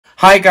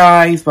Hi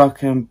guys,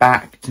 welcome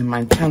back to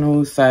my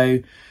channel.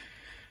 So,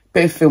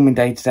 bit of filming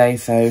day today,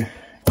 so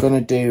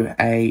gonna do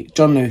a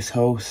John Lewis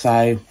haul.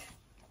 So,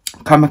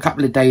 come a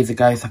couple of days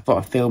ago, so I thought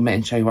I'd film it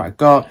and show you what I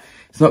got.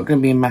 It's not gonna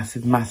be a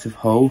massive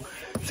haul.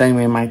 So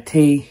anyway, my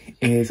tea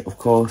is of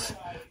course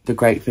the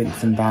great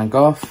Vincent van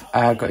Gogh.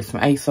 I got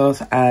some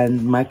ASOS,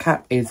 and my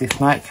cap is this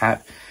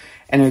nightcap.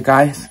 Anyway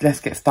guys,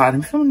 let's get started.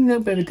 I'm filming a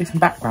little bit of a different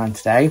background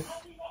today.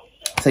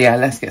 So yeah,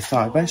 let's get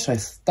started. Where should I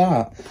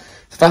start?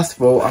 First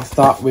of all, I'll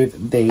start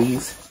with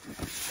these.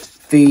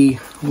 The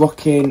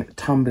Rocking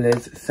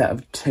Tumblers set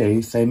of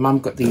 2. So Mum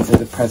got these as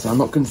a present. I'm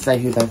not going to say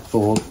who they're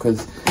for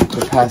because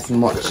the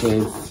person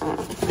watches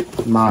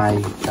my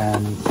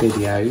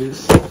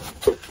videos.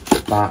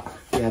 But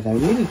yeah, they're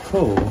really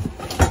cool.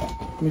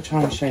 Let me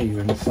try and show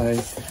you them.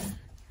 So,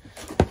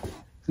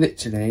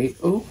 literally,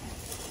 oh,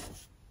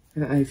 I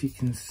don't know if you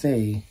can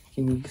see.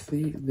 Can you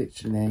see?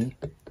 Literally,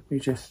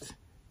 you just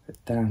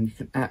put down, you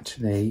can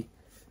actually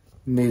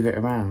move it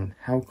around.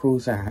 How cool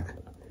is that?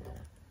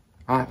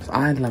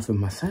 I love them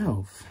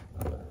myself.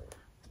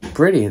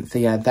 Brilliant. So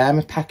yeah, them,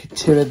 a pack of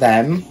 2 of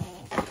them.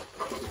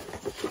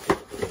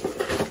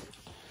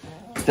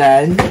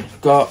 Then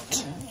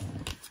got,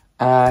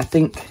 I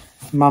think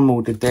Mum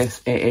ordered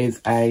this. It is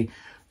a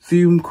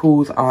Zoom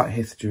Calls Art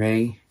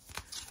History,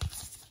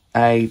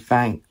 a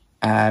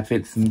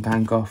Vincent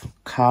van Gogh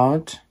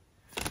card.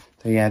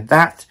 So yeah,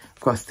 that,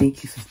 I've got a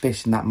sneaky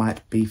suspicion that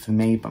might be for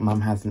me, but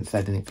Mum hasn't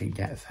said anything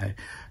yet, so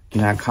you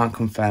know, I can't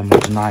confirm or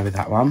deny with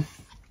that one.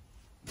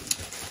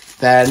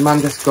 Then Mum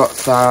just got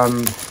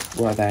some,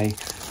 what are they?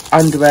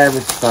 Underwear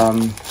with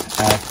some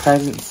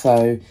presents.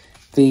 So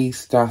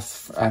these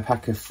just a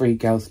pack of 3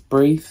 girls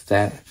briefs.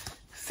 They're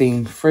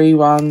theme free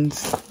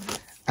ones.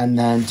 And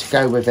then to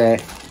go with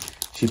it,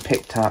 she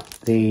picked up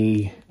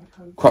the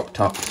crop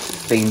top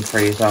theme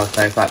free as well.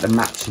 So it's like the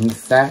matching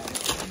set.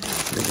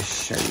 Let me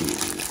just show you.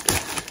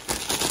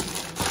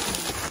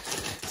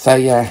 So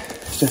yeah,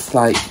 it's just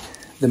like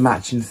the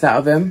matching set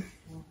of them,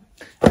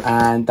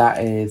 and that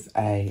is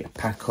a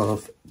pack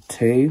of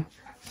 2.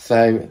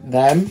 So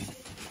them.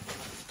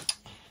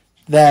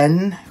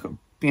 Then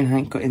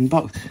got in the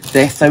box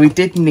this. So we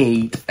did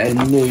need a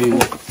new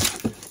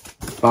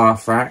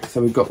bath rack,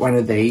 so we got one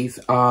of these.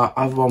 Our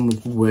other one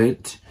was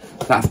wood.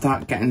 That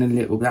started getting a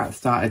little. That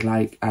started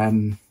like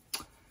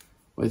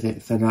what is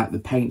it? So like the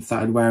paint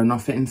started wearing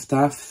off it and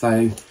stuff.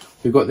 So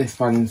we got this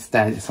one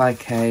instead. It's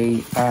like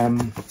a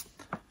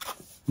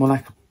more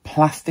like a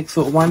plastic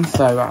sort of one,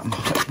 so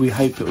we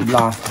hope it will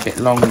last a bit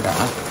longer.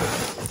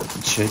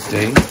 It should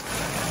do.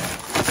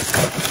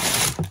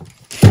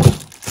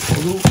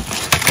 Ooh.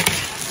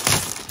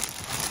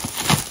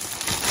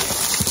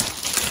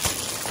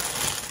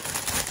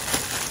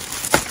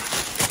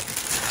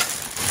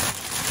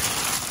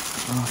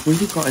 Oh, I've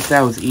really got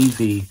Adele's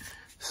Evie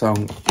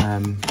song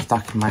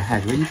stuck in my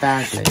head really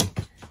badly.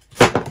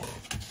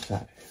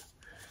 So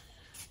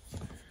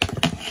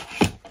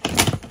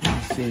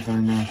let's see if I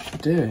know how to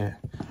do it.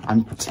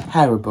 I'm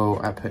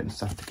terrible at putting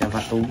stuff together,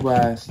 like the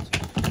worst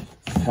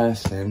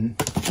person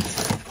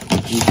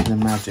you can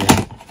imagine.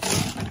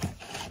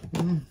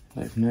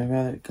 Don't know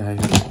where it goes.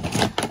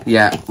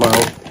 Yeah,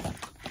 well,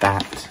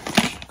 that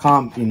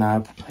can't, you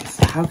know,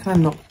 how can I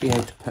not be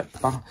able to put,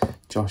 oh,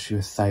 Josh,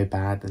 you're so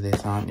bad at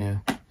this, aren't you?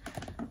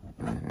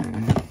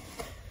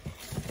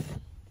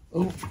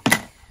 Oh.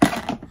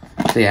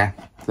 So yeah,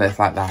 so it's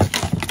like that.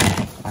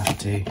 I have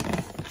to,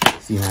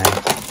 so, you know.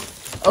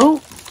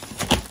 Oh!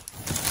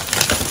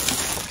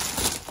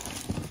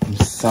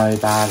 So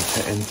bad at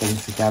putting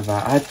things together.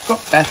 I've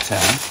got better.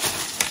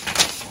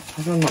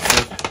 I don't know.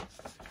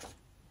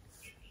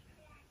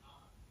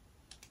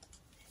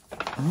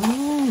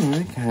 Oh,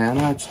 okay. I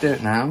know how to do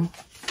it now.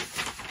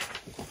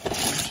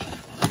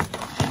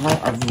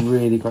 I've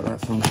really got that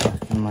song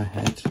stuck in my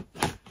head.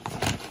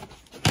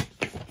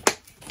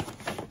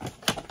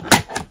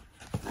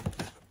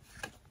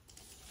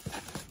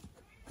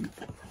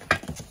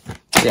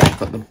 Yeah, I've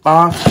got the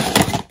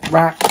bath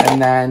rack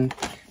and then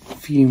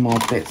few more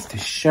bits to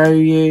show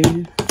you. I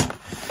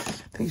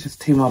think it's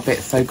just 2 more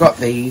bits. So I got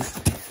these,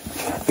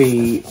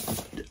 the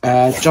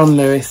John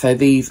Lewis. So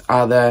these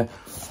are the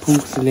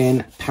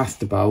porcelain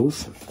pasta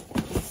bowls.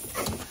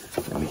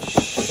 Let me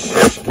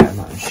just get them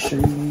out and show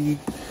you.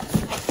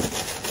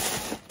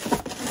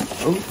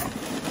 Oh.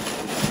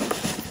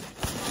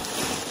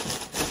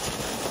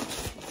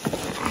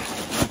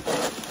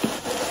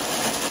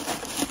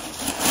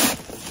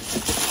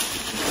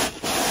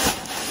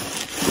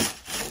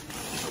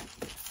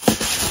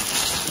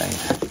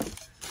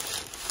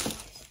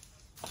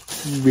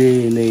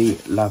 Really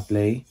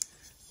lovely.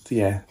 So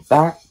yeah,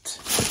 that,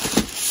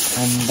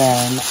 and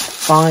then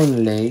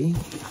finally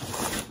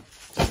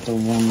just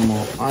one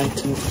more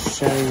item to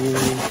show you.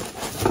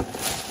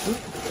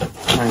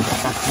 And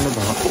back in the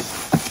box.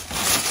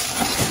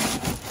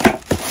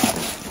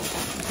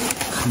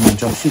 Come on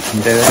Josh, you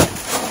can do it.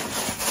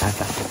 Add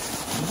that.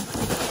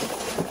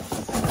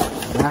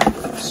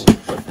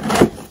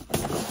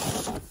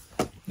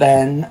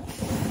 Then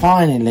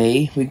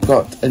finally we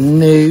got a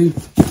new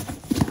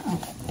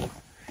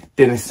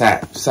dinner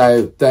set.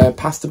 So the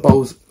pasta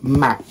bowls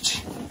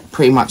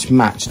pretty much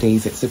match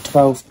these. It's a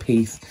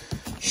 12-piece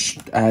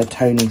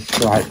tonal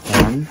stripe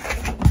one.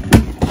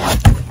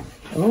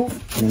 Oh,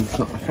 need to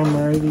knock my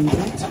camera over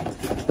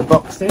the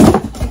box in.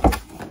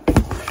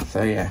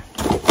 So yeah,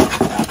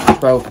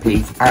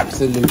 12-piece,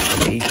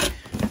 absolutely,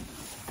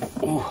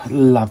 oh,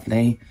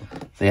 lovely.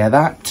 So yeah,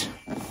 that.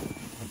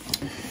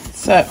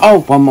 So,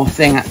 oh, one more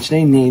thing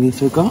actually, nearly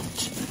forgot.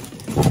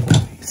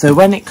 So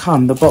when it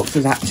come, the box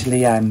was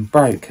actually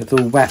broke. It's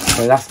all wet,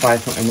 so that's why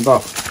it's not in the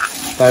box.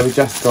 So we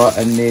just got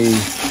a new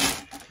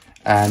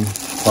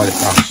toilet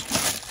brush.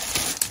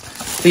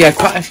 So yeah,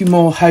 quite a few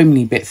more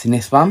homely bits in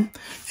this one.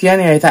 So yeah,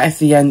 anyway, that is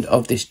the end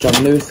of this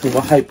John Lewis haul.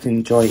 I hope you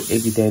enjoyed.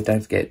 If you did,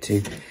 don't forget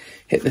to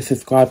hit the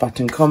subscribe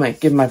button, comment,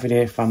 give my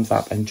video a thumbs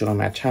up and join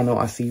my channel.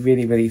 I'll see you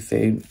really, really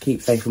soon.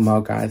 Keep safe and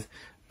well, guys.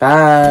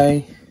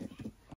 Bye.